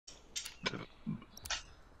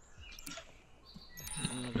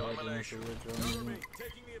domination. Cover me.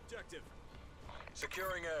 Taking the objective.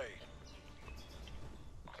 Securing A.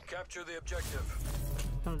 Capture the objective.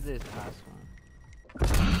 Comes this asshole.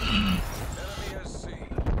 Enemy is C.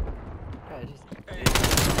 God, just...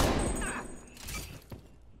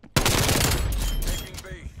 Taking B.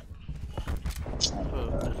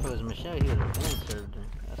 If it was Michelle, he would have been served her.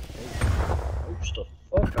 That's crazy. Oops, the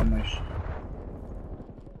fuck on my shit.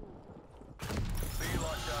 B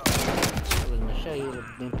locked down. If it was Michelle, he would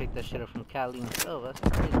have been picked that shit up from Cali himself. That's the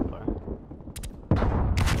crazy part.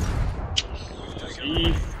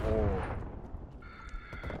 C4.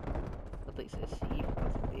 I thought he said C.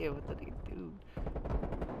 Yeah, what did he do?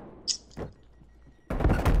 Oh,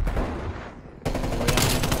 yeah,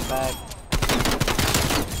 I'm back.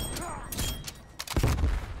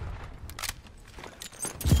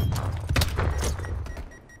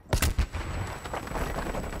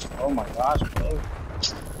 Oh my gosh, bro.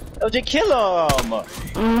 LJ, kill him!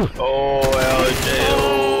 Oh, LJ,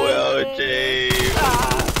 oh, LJ.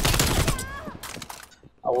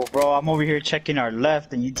 Oh, well, bro, I'm over here checking our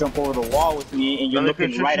left, and you jump over the wall with me, and you're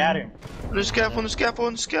looking right at him. On the scaffold, on the scaffold,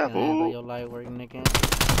 on the scaffold. Your light working again.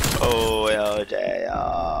 Oh, LJ,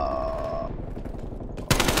 oh.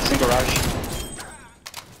 Single rush.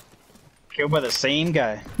 Killed by the same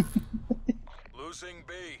guy. Losing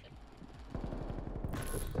B.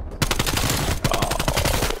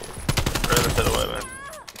 Further to the way, man.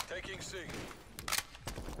 Taking C.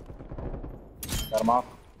 Got him off.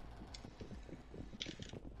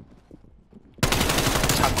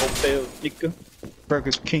 Taco Bell, nigga.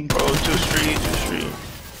 Burger King. Bro, 2 street, 2 street.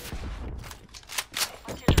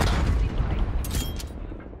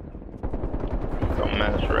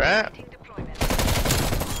 Dumbass rat.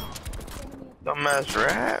 Dumbass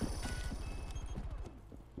rat.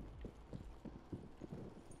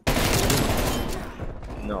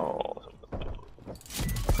 No.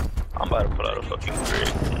 I'm about to put out a fucking grid.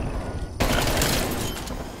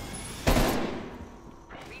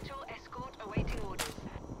 Regional escort awaiting orders.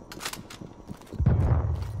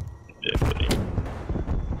 Yeah, buddy.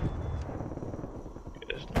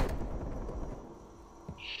 Yes.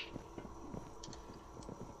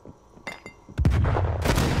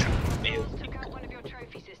 Took out one of your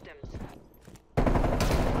trophy systems.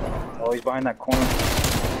 Oh, he's behind that corner.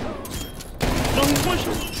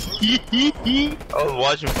 I was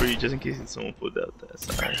watching for you just in case someone pulled out that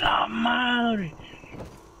side. La madre.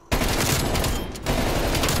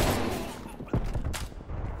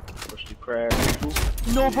 Push the crab.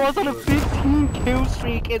 No, bro, it's on a 15 kill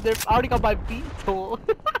streak, and they've already got my beetle.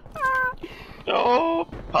 Oh,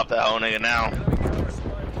 pop that whole nigga now.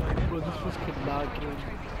 Bro, this was could not kill me.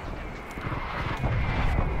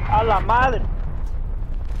 A la madre.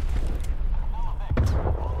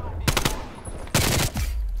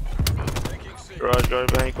 Garage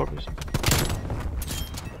guard behind corpus.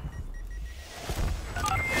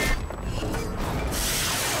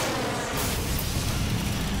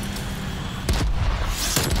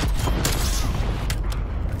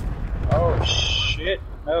 Oh shit.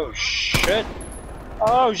 Oh shit.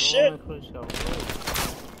 Oh shit.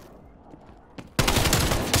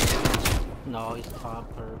 No, he's top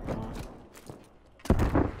purple.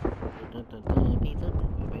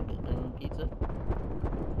 Pizza.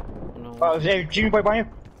 No. Oh, hey, Jimmy boy behind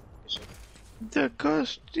you. The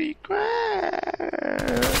Gusty Crab.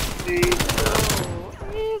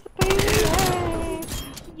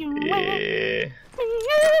 Yeah.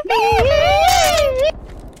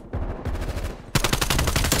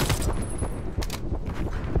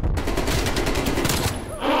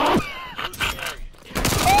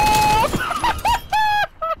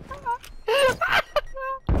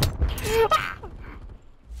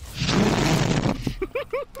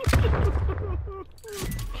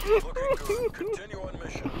 Looking good. Continue on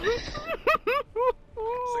mission.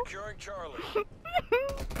 Securing Charlie.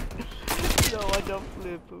 No, I don't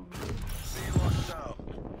flip him. C locked down.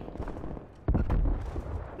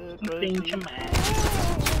 What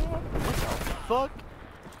the fuck?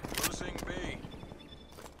 Losing B.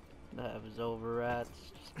 That was over, rats.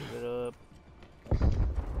 Just give it up.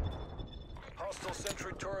 Hostile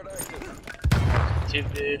sentry turret active.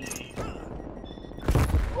 Activity.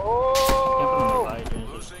 Oh!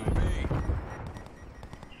 Losing B.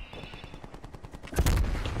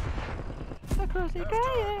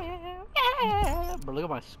 But look at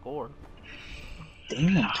my score.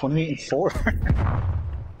 Damn, 28 and 4.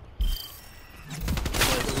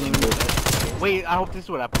 Wait, I hope this is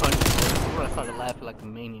what I punched. This is when I started laughing like a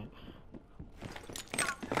maniac.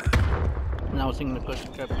 And I was singing the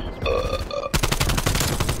question trap.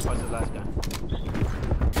 What's the last guy?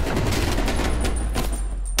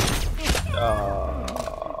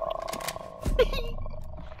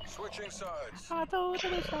 I told her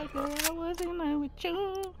this like girl I was in love with you.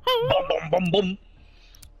 Boom, boom, boom, boom.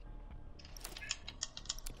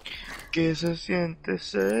 ¿Qué se siente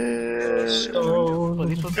ser? Well,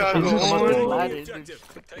 these ones are Got trying to come up this on. ladder. Objective.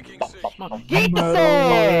 Taking C. Get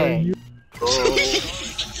that!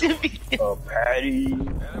 A patty.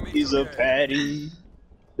 He's a patty.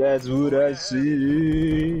 That's what I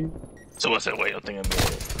see. Eso va a ser güey, no tengan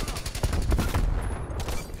miedo.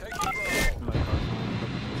 Taking Bravo.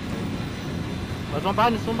 There's one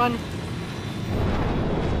behind us, one behind us.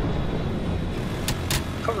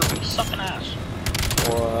 Cover me, sucking ass.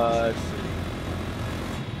 What?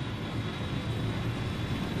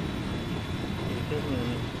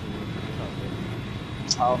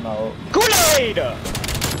 I don't know. Kool-Aid!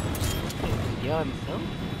 Yeah, himself?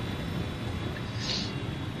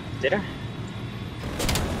 Did I?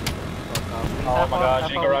 Oh my gosh,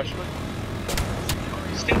 Jingle Rush.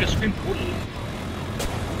 This thing just screamed Kool-Aid.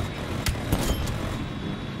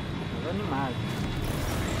 Running mad.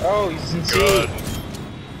 Oh, he's in C.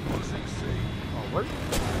 Losing C. Oh, work?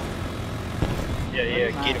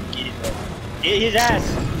 Yeah, get him. Get his ass!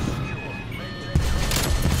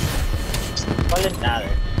 Vale nada.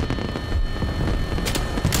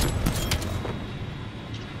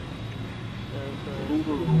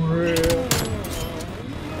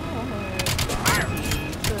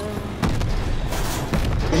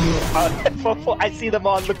 FoFo, I see them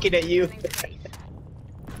all looking at you.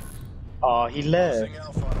 Oh, he left. Losing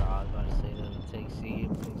Alpha. I was about to say that. Take C.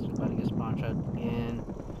 Somebody get spawn trapped again.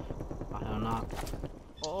 I don't know.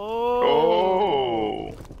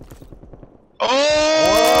 Oh! Oh!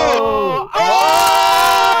 Oh! Oh!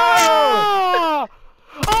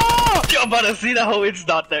 Oh! Yo, I'm about to see that hoe. It's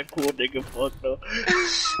not that cool, nigga. Fuck no.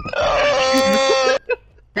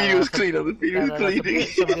 Video was clean on the video was clean.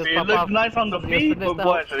 It looks nice on the feet, but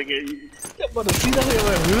boy, I'm about to see that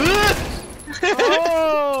hoe.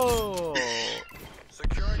 Oh!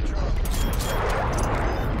 Securing Charlie.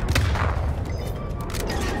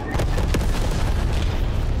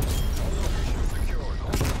 Secured.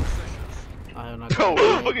 All positions. I don't know. Bro, what the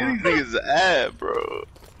fuck are these niggas at, bro?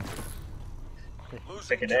 Losing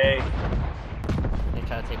Second A. They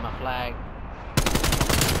try to take my flag.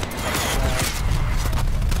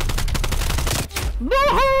 No!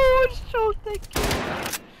 I choked that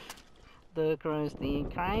kid. The crusty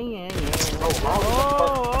crying.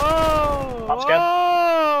 Oh! Pop's gun.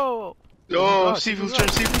 Oh! Oh, Seafood's turn,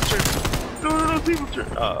 Seafood's turn. No, Seafood's turn.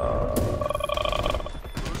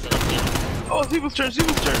 Oh, Seafood's turn,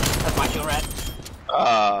 Seafood's turn. That's my kill rat.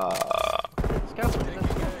 Scout. taking A.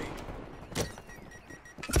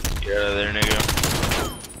 Get out of there, nigga.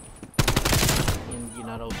 And you're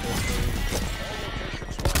not okay. All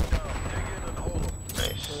locations locked down. Dig in and hold them.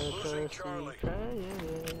 Nice. Losing Charlie.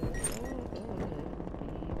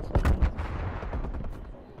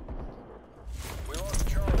 We lost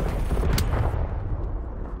Charlie.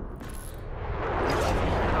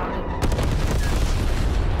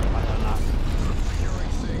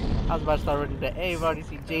 Securing C. I was about to start running the A, I've already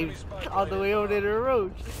see James all the way over there to the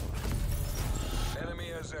road. Enemy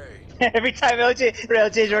has A. Every time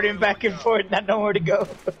LJ's running back and forth, not know where to go.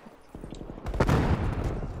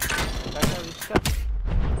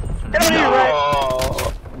 Get on your right.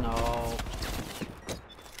 No.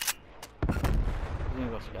 He's gonna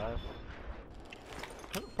go sky.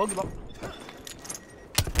 Pokeball.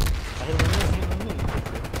 I hit him with me,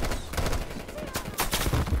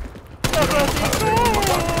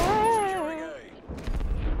 Securing A.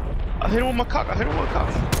 I hit him with my cock, I hit him with my cock.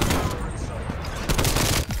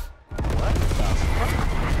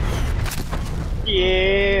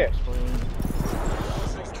 Yeah.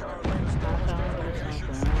 Losing Charlie.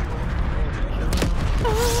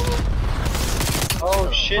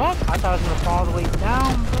 Oh shit. Fuck? I thought I was gonna fall all the way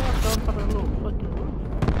down, bro. I fell on top of a little fucking roof.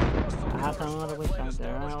 I thought all the way down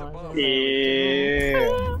there.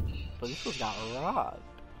 Yeah. But this one got robbed.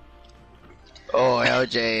 Oh,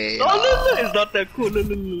 LJ. Oh, no, it's not that cool. No.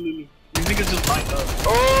 These niggas just lined up.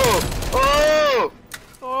 Oh! Oh!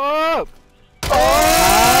 Oh!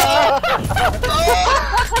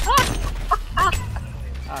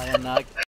 I am not.